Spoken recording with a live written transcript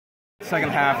second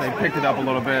half they picked it up a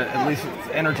little bit, at least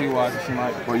energy-wise, it seemed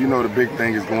like. Well, you know the big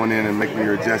thing is going in and making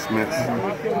your adjustments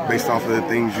based off of the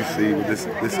things you see with this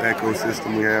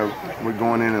ecosystem we have. We're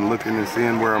going in and looking and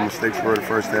seeing where our mistakes were the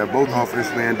first half, both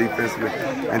offensively and defensively,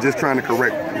 and just trying to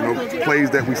correct, plays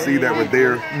that we see that were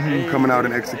there, coming out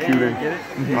and executing.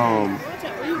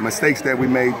 Mistakes that we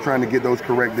made, trying to get those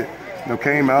corrected.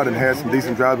 Came out and had some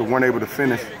decent drives, but weren't able to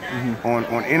finish on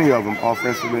any of them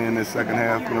offensively in this second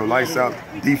half. Lights out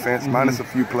defense, minus a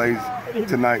few plays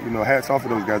tonight. Hats off to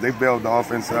those guys. They bailed the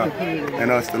offense out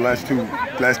and us the last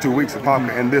two weeks of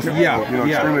Parker and this.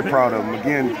 Extremely proud of them.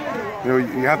 Again,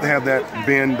 you have to have that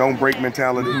bend, don't break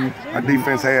mentality. Our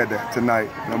defense had that tonight.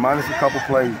 Minus a couple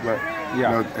plays, but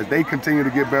as they continue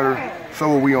to get better, so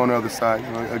are we on the other side.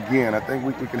 Again, I think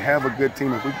we can have a good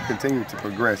team if we can continue to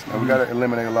progress. We got to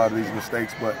eliminate a lot of these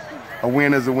mistakes, but a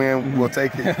win is a win. We'll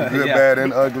take it, good, bad,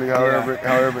 and ugly, however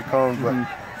it comes. But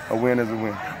a win is a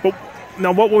win. But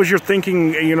now, what was your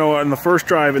thinking? In the first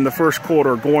drive, in the first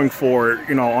quarter, going for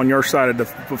it, on your side of the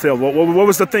field. What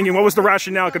was the thinking? What was the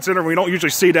rationale? Considering we don't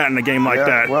usually see that in a game like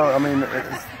that. Well, I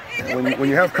mean, when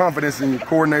you have confidence in your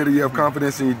coordinator, you have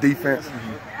confidence in your defense.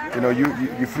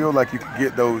 You feel like you can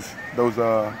get those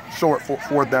short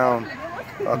fourth down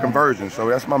conversions. So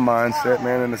that's my mindset,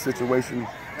 man. In a situation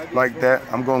like that,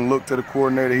 I'm going to look to the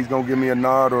coordinator. He's going to give me a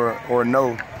nod or a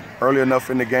no early enough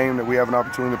in the game that we have an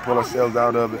opportunity to pull ourselves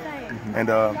out of it. And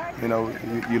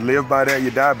you live by that,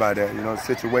 you die by that. A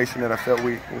situation that I felt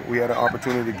we had an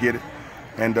opportunity to get it.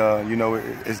 And,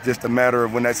 it's just a matter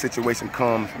of when that situation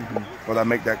comes, whether I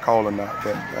make that call or not.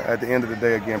 But at the end of the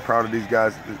day, again, proud of these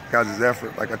guys'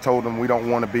 effort. Like I told them, we don't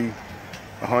want to be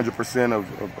 100% of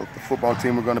the football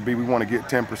team we're going to be. We want to get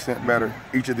 10% better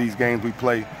each of these games we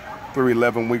play through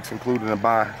 11 weeks, including a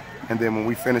bye. And then when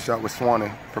we finish out with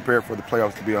Swanee, prepare for the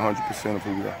playoffs to be 100% of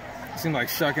who we are. It seems like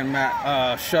Shuck and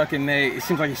Nate, it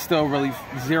seems like he's still really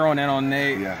zeroing in on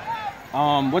Nate. Yeah.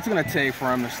 What's it going to take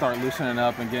for him to start loosening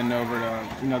up and getting over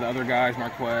to the other guys,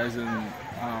 Marquez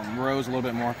and Rose, a little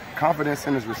bit more? Confidence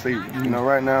in his receivers.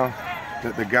 Right now,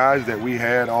 the guys that we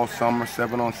had all summer,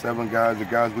 7-on-7 guys, the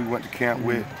guys we went to camp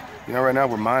with, right now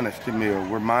we're minus Jamil,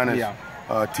 we're minus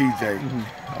TJ.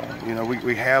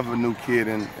 We have a new kid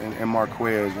in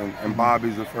Marquez, and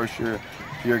Bobby's a first-year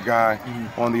guy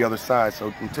on the other side.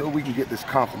 So until we can get this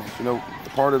confidence,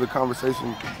 part of the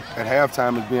conversation at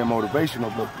halftime is being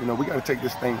motivational, but we got to take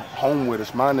this thing home with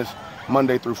us, minus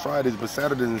Monday through Fridays, but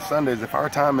Saturdays and Sundays, if our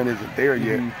timing isn't there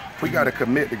yet, we got to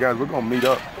commit to guys. We're going to meet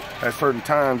up at certain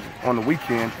times on the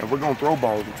weekend, and we're going to throw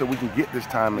balls until we can get this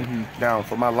timing down.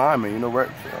 For my lineman, we're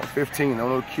at 15. I don't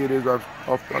know who the kid is off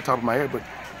the top of my head, but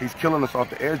he's killing us off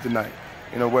the edge tonight.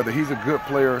 Whether he's a good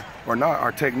player or not,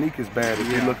 our technique is bad.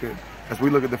 As we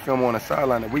look at the film on the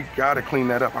sideline, that we got to clean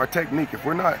that up. Our technique, if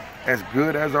we're not as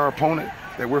good as our opponent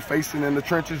that we're facing in the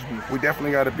trenches, we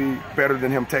definitely got to be better than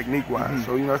him technique-wise.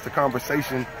 So, that's the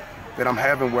conversation that I'm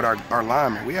having with our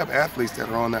linemen. We have athletes that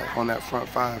are on that front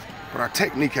five, but our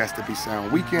technique has to be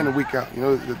sound week in and week out.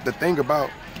 The thing about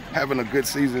having a good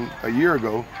season a year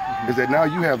ago is that now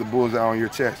you have the bullseye on your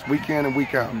chest week in and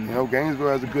week out. Gainesville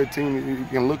has a good team. You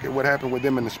can look at what happened with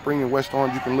them in the spring in West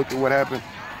Orange. You can look at what happened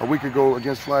a week ago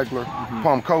against Flagler,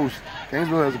 Palm Coast.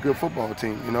 Gainesville has a good football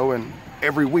team, and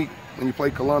every week when you play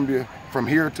Columbia from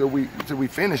here till we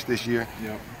finish this year,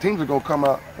 teams are going to come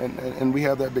out and we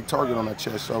have that big target on our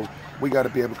chest. So we got to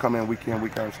be able to come in, week out,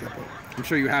 and step up. I'm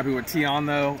sure you're happy with Tion,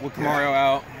 though, with Camario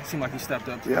out. It seemed like he stepped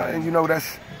up today. Yeah, and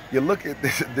you look at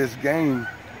this game,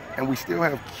 and we still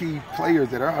have key players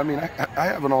that are, I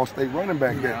have an all-state running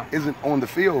back that isn't on the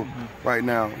field right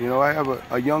now. I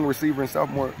have a young receiver in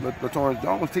sophomore, LaTorrance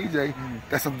Jones, TJ,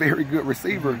 that's a very good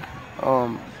receiver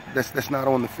that's not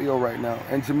on the field right now.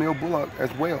 And Jamil Bullock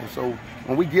as well. So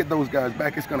when we get those guys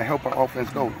back, it's going to help our offense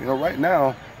go. Right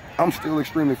now, I'm still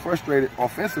extremely frustrated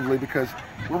offensively because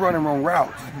we're running wrong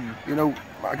routes.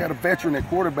 I got a veteran at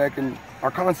quarterback, and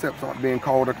our concepts aren't being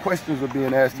called, our questions are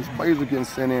being asked, these plays are getting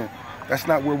sent in. That's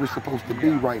not where we're supposed to be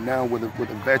right now with a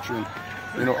veteran,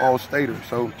 all-stater.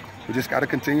 So we just got to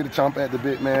continue to chomp at the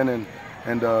bit, man,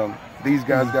 and these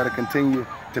guys got to continue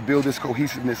to build this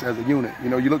cohesiveness as a unit.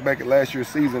 You look back at last year's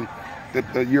season,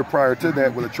 the year prior to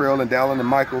that with Latrell and Dallin and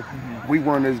Michael, we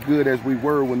weren't as good as we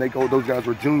were when those guys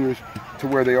were juniors to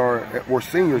where they were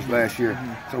seniors last year.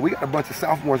 So we got a bunch of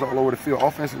sophomores all over the field,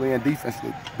 offensively and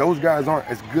defensively. Those guys aren't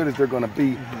as good as they're going to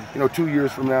be, 2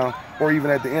 years from now or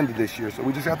even at the end of this year. So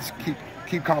we just have to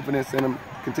keep confidence in them,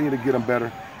 continue to get them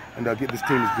better, and get this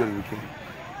team as good as we can.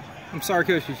 I'm sorry,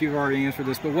 Coach, if you've already answered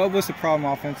this, but what was the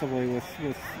problem offensively with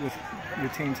your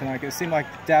team tonight? It seemed like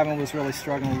Davin was really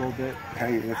struggling a little bit.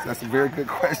 Hey, that's a very good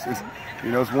question.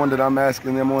 You know, it's one that I'm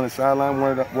asking them on the sideline,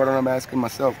 one that I'm asking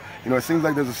myself. You know, it seems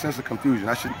like there's a sense of confusion.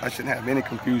 I shouldn't have any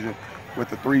confusion with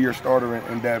the 3-year starter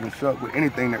and Davin Shuck with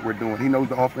anything that we're doing. He knows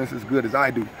the offense as good as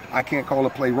I do. I can't call a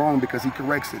play wrong because he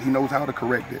corrects it. He knows how to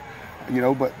correct it. You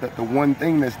know, but the one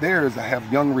thing that's there is I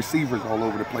have young receivers all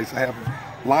over the place. I have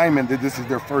linemen that this is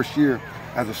their first year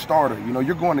as a starter. You know,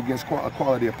 you're going against a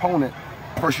quality opponent.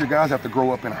 First-year guys have to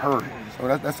grow up in a hurry.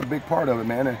 So that's a big part of it,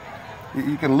 man. And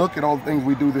you can look at all the things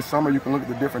we do this summer. You can look at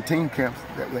the different team camps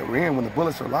that we're in. When the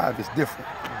Bullets are live, it's different.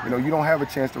 You know, you don't have a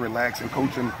chance to relax and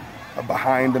coach them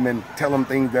behind them and tell them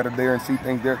things that are there and see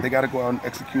things there. They got to go out and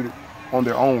execute it on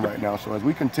their own right now. So as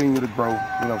we continue to grow,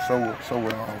 you know, so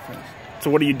will our offense. So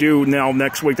what do you do now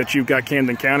next week that you've got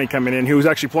Camden County coming in, who's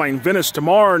actually playing Venice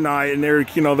tomorrow night, and they're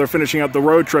finishing up the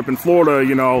road trip in Florida,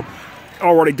 you know,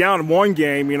 already down in one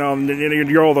game, you know, and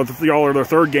y'all are their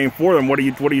third game for them. What do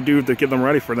you do to get them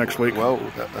ready for next week? Well,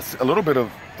 a little bit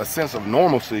of a sense of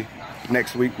normalcy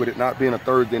next week with it not being a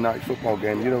Thursday night football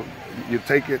game. You know, you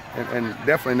take it and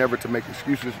definitely never to make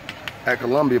excuses at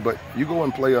Columbia, but you go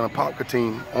and play on a Popka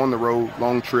team on the road,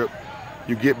 long trip.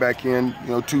 You get back in, you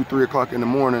know, 2, 3 o'clock in the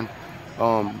morning.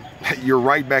 You're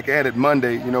right back at it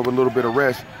Monday, you know, with a little bit of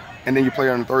rest, and then you play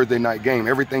on a Thursday night game.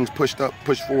 Everything's pushed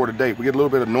forward a day. We get a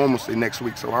little bit of normalcy next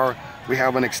week. So we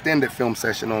have an extended film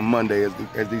session on Monday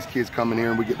as these kids come in here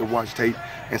and we get to watch tape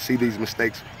and see these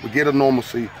mistakes. We get a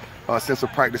normalcy sense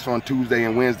of practice on Tuesday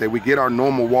and Wednesday. We get our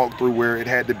normal walkthrough where it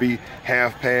had to be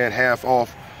half pad, half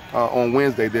off on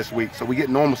Wednesday this week. So we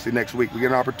get normalcy next week. We get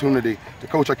an opportunity to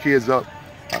coach our kids up,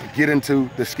 get into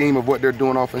the scheme of what they're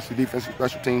doing offensive, defensive,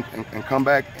 special teams, and come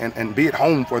back and be at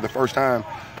home for the first time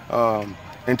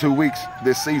in 2 weeks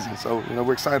this season. So, you know,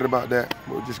 we're excited about that.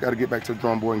 We just got to get back to the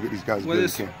drawing board and get these guys what good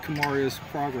is Kamaria's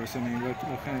progress? I mean, what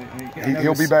kind of...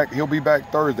 He'll be back. He'll be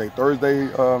back Thursday. Thursday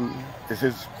is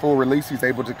his full release. He's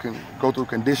able to go through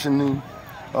conditioning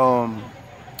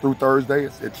through Thursday.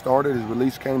 It started. His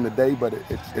release came today, but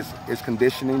it's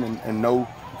conditioning and no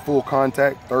full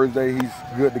contact. Thursday he's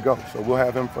good to go. So we'll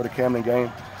have him for the Camden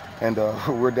game, and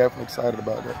we're definitely excited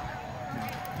about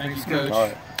that. Thanks, Coach. All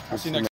right. I'll see you next